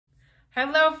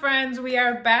Hello friends, we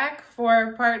are back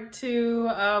for part 2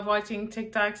 of watching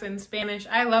TikToks in Spanish.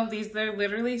 I love these, they're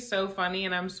literally so funny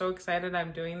and I'm so excited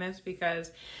I'm doing this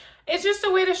because it's just a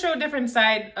way to show a different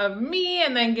side of me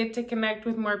and then get to connect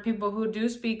with more people who do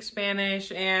speak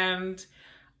Spanish, and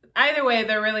either way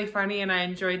they're really funny and I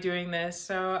enjoy doing this.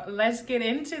 So let's get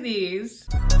into these.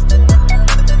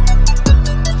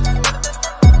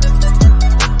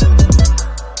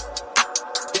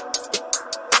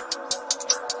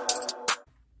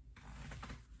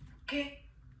 ¿Qué?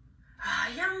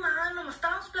 Ay, mamá, nomás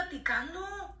estábamos platicando.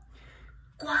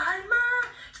 ¿Cuál, ma?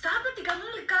 Estaba platicando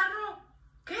en el carro.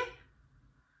 ¿Qué?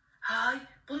 Ay,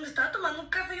 pues me estaba tomando un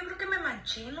café, yo creo que me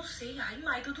manché, no sé. Ay,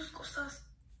 ma, hay tus cosas.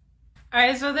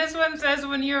 Alright, so this one says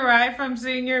when you arrive from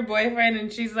seeing your boyfriend and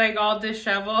she's like all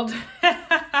disheveled.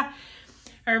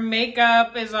 Her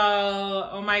makeup is all,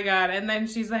 oh my god. And then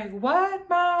she's like, what,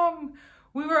 mom?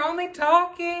 We were only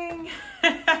talking.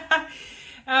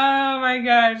 Oh my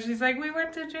god. She's like, we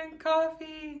went to drink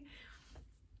coffee.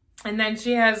 And then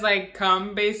she has like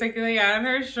cum basically on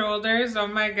her shoulders. Oh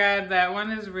my god, that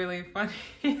one is really funny.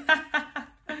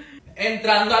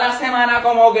 Entrando a la semana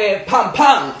como que pam,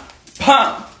 pam,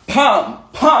 pam, pam,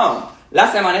 pam.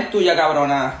 La semana es tuya,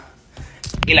 cabrona.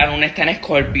 Y la luna está en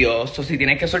Escorpio. So, si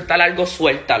tienes que soltar algo,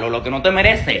 suéltalo. Lo que no te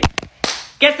merece,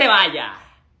 que se vaya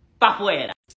pa'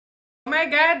 afuera. Oh my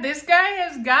god, this guy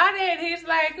has got it. He's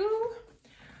like, ooh.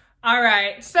 All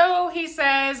right, so he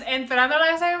says, entrando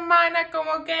la semana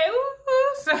como que,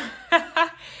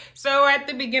 So at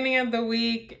the beginning of the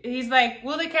week, he's like,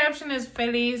 well, the caption is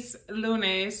Feliz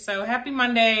Lunes, so happy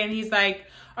Monday. And he's like,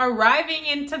 arriving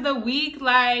into the week,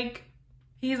 like,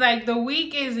 he's like, the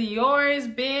week is yours,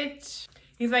 bitch.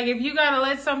 He's like, if you gotta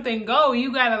let something go,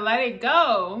 you gotta let it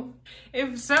go.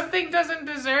 If something doesn't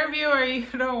deserve you or you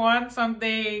don't want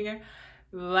something,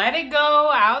 let it go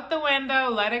out the window,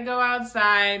 let it go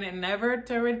outside, and never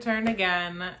to return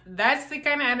again. That's the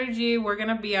kind of energy we're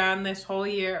gonna be on this whole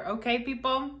year, okay,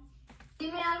 people?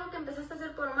 Dime algo que empezaste a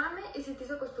hacer por mame y se te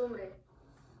hizo costumbre.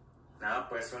 No,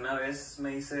 pues una vez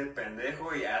me hice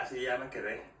pendejo y así ya me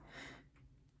quedé.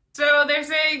 So they're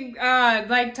saying,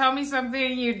 like, tell me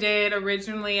something you did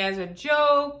originally as a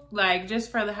joke, like,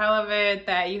 just for the hell of it,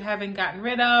 that you haven't gotten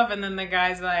rid of. And then the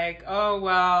guy's like, oh,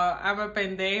 well, I'm a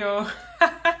pendejo.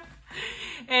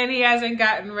 And he hasn't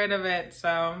gotten rid of it,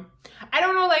 so. I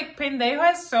don't know, like, pendejo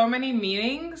has so many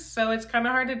meanings, so it's kind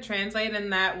of hard to translate in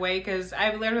that way, because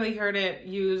I've literally heard it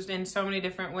used in so many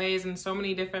different ways and so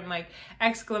many different, like,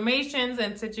 exclamations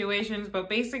and situations, but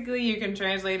basically you can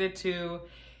translate it to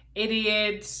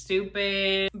idiot,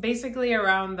 stupid, basically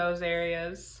around those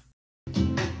areas.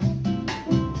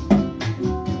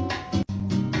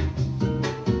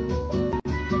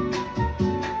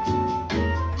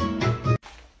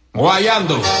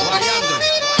 Guayando.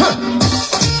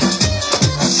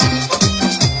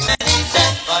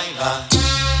 Baila,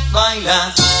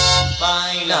 baila,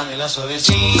 baila, la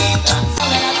suavecita.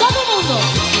 Todo el mundo,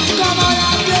 como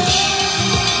la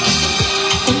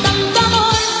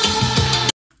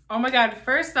Oh my god,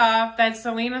 first off, that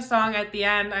Selena song at the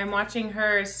end, I'm watching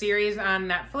her series on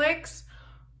Netflix.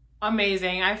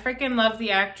 Amazing. I freaking love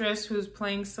the actress who's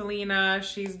playing Selena.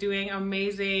 She's doing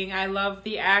amazing. I love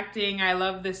the acting. I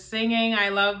love the singing. I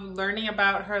love learning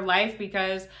about her life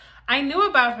because I knew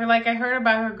about her, like I heard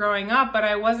about her growing up, but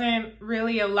I wasn't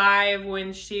really alive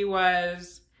when she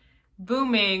was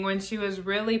booming, when she was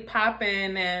really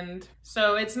popping, and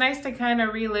so it's nice to kind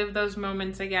of relive those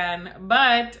moments again.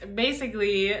 But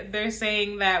basically they're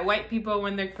saying that white people,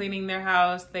 when they're cleaning their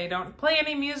house, they don't play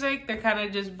any music, they're kind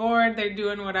of just bored, they're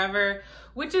doing whatever,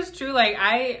 which is true. Like,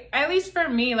 at least for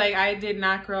me, like, I did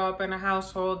not grow up in a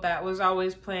household that was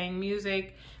always playing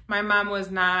music. My mom was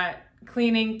not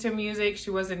cleaning to music, she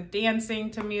wasn't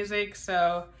dancing to music.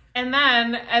 So, and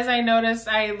then as I noticed,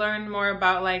 I learned more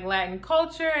about like Latin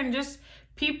culture and just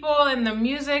people and the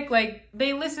music. Like,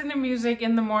 they listen to music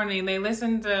in the morning, they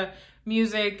listen to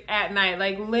music at night,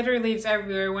 like literally it's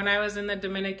everywhere. When I was in the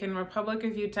Dominican Republic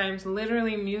a few times,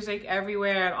 literally music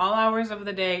everywhere at all hours of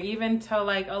the day, even till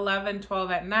like 11,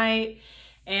 12 at night.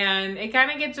 And it kind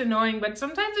of gets annoying, but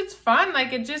sometimes it's fun.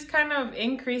 Like, it just kind of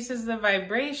increases the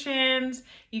vibrations.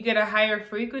 You get a higher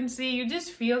frequency. You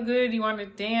just feel good. You want to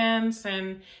dance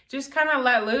and just kind of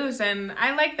let loose. And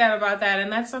I like that about that.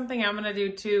 And that's something I'm going to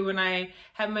do too. When I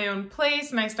have my own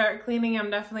place and I start cleaning, I'm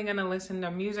definitely going to listen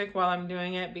to music while I'm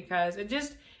doing it because it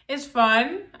just is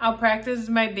fun. I'll practice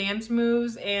my dance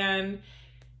moves and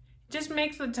just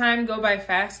makes the time go by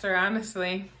faster,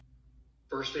 honestly.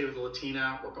 First day with the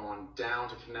Latina, we're going down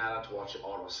to Canada to watch the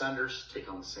Ottawa Senators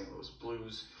take on the St. Louis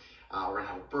Blues. We're gonna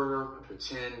have a burger, a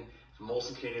poutine,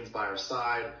 Molson Canadians by our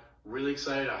side. Really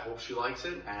excited. I hope she likes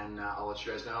it, and I'll let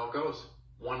you guys know how it goes.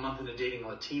 1 month into dating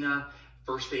Latina.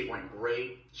 First date went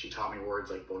great. She taught me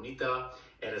words like bonita,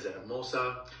 eres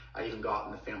hermosa. I even got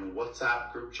in the family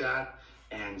WhatsApp group chat,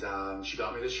 and she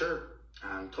got me this shirt.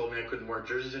 Told me I couldn't wear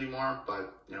jerseys anymore,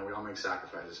 but you know, we all make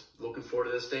sacrifices. Looking forward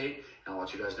to this date, and I'll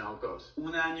let you guys know how it goes.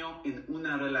 Un año en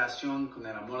una relación con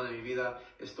el amor de mi vida.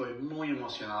 Estoy muy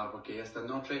emocionado porque esta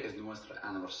noche es nuestro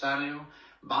aniversario.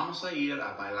 Vamos a ir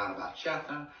a bailar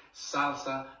bachata,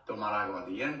 salsa, tomar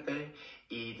aguardiente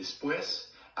y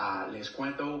después les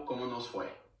cuento cómo nos fue.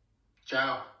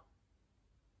 Chao.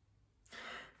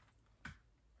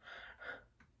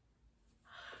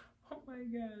 Oh my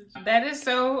gosh. That is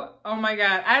so, oh my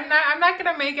god. I'm not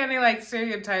gonna make any like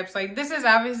stereotypes. Like, this is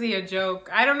obviously a joke.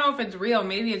 I don't know if it's real.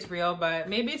 Maybe it's real, but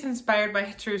maybe it's inspired by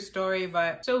a true story.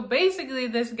 But so basically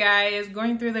this guy is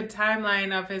going through the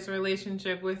timeline of his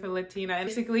relationship with a Latina. And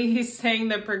basically he's saying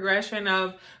the progression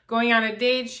of going on a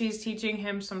date. She's teaching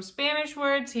him some Spanish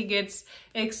words. He gets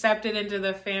accepted into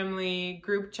the family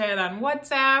group chat on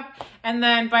WhatsApp. And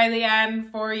then by the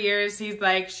end, 4 years, he's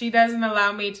like, she doesn't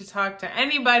allow me to talk to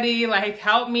anybody. Like,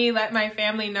 help me, let my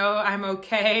family know I'm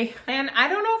okay. And I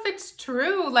don't know if it's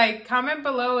true. Like, comment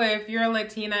below if you're a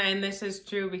Latina and this is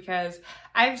true, because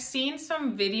I've seen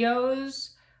some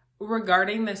videos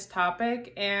regarding this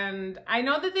topic, and I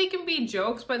know that they can be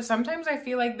jokes, but sometimes I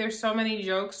feel like there's so many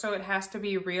jokes, so it has to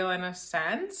be real in a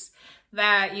sense,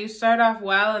 that you start off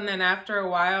well and then after a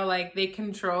while, like, they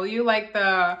control you. Like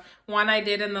the one I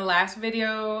did in the last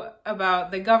video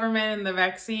about the government and the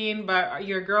vaccine, but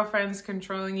your girlfriend's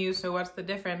controlling you, so what's the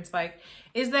difference? Like,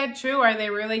 is that true? Are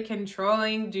they really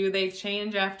controlling? Do they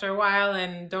change after a while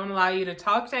and don't allow you to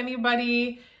talk to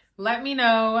anybody? Let me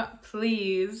know,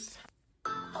 please.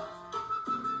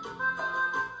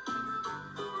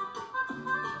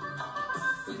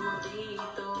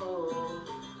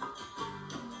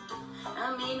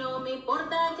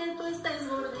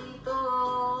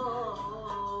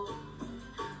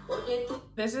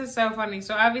 This is so funny.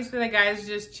 So obviously the guy's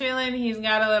just chilling. He's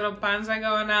got a little panza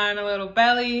going on, a little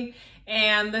belly.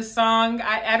 And the song,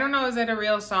 I don't know, is it a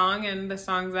real song? And the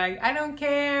song's like, I don't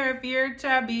care if you're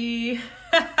chubby.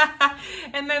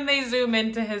 And then they zoom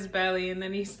into his belly and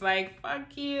then he's like,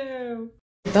 fuck you.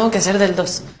 Tengo que hacer del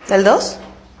 2. ¿Del 2?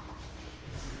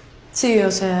 Sí,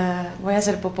 o sea, voy a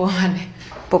hacer popó, vale.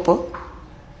 ¿Popó?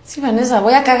 Sí, Vanessa,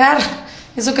 voy a cagar.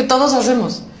 Eso que todos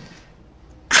hacemos.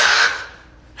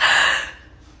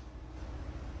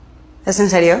 ¿Es en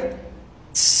serio?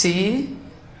 Sí.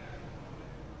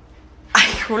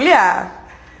 Ay, Julia.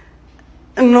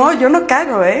 No, yo no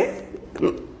cago, ¿eh?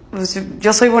 Pues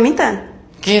yo soy bonita.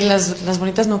 ¿Qué? ¿Las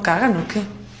bonitas no cagan o qué?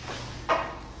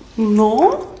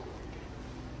 No.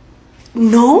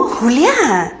 No,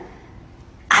 Julia.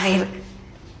 A ver,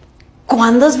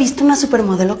 ¿cuándo has visto una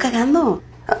supermodelo cagando?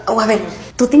 O a ver,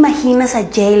 ¿tú te imaginas a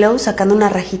J-Lo sacando una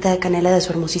rajita de canela de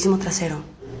su hermosísimo trasero?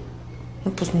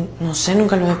 Pues no sé,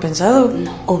 nunca lo había pensado.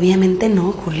 No, obviamente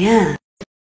no, Julia.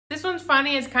 This one's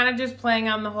funny. It's kind of just playing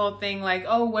on the whole thing, like,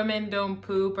 oh, women don't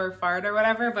poop or fart or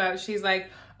whatever, but she's like,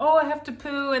 oh, I have to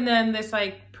poo, and then this,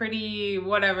 like, pretty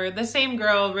whatever, the same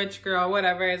girl, rich girl,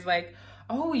 whatever, is like,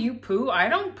 oh, you poo? I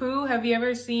don't poo. Have you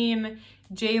ever seen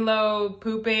J-Lo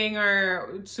pooping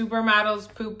or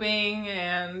supermodels pooping?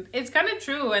 And it's kind of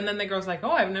true. And then the girl's like,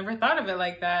 oh, I've never thought of it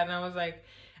like that. And I was like,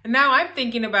 and now I'm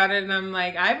thinking about it and I'm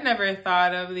like, I've never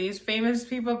thought of these famous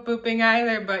people pooping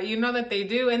either, but you know that they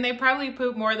do. And they probably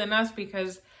poop more than us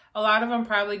because a lot of them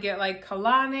probably get like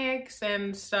colonics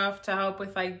and stuff to help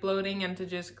with like bloating and to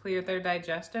just clear their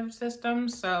digestive system.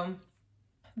 So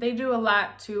they do a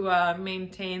lot to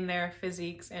maintain their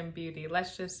physiques and beauty.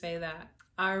 Let's just say that.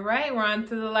 All right, we're on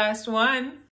to the last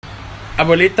one.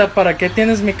 Abuelita, ¿para qué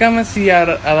tienes mi cama si al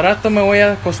rato me voy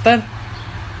a acostar?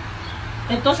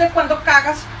 Entonces cuando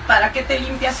cagas, ¿para qué te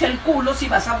limpias el culo si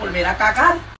vas a volver a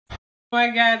cagar? Oh my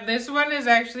god, this one is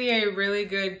actually a really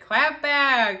good clap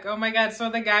back. Oh my god, so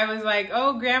the guy was like,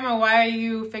 oh grandma, why are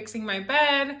you fixing my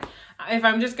bed if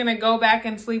I'm just gonna go back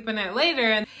and sleep in it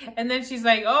later? And then she's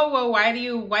like, oh well, why do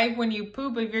you wipe when you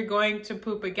poop if you're going to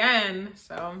poop again?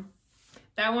 So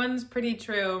that one's pretty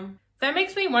true. That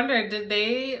makes me wonder, did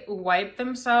they wipe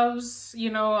themselves, you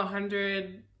know,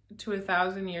 100 to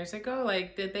 1,000 years ago?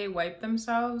 Like, did they wipe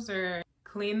themselves or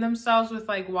clean themselves with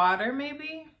like water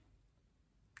maybe?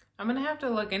 I'm gonna have to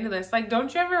look into this. Like,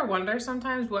 don't you ever wonder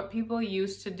sometimes what people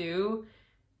used to do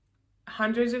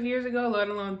hundreds of years ago, let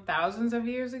alone thousands of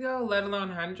years ago, let alone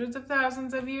hundreds of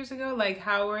thousands of years ago? Like,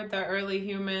 how were the early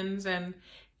humans and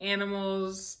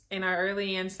animals and our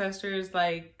early ancestors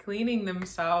like cleaning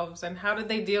themselves, and how did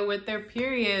they deal with their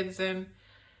periods? And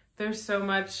there's so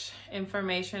much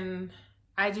information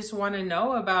I just want to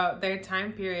know about their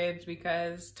time periods,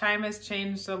 because time has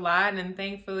changed a lot, and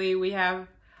thankfully we have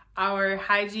our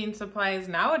hygiene supplies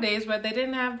nowadays, but they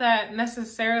didn't have that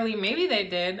necessarily. Maybe they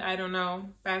did, I don't know,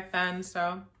 back then.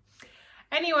 So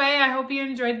anyway, I hope you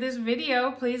enjoyed this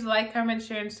video. Please like, comment,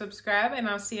 share, and subscribe, and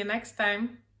I'll see you next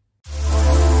time.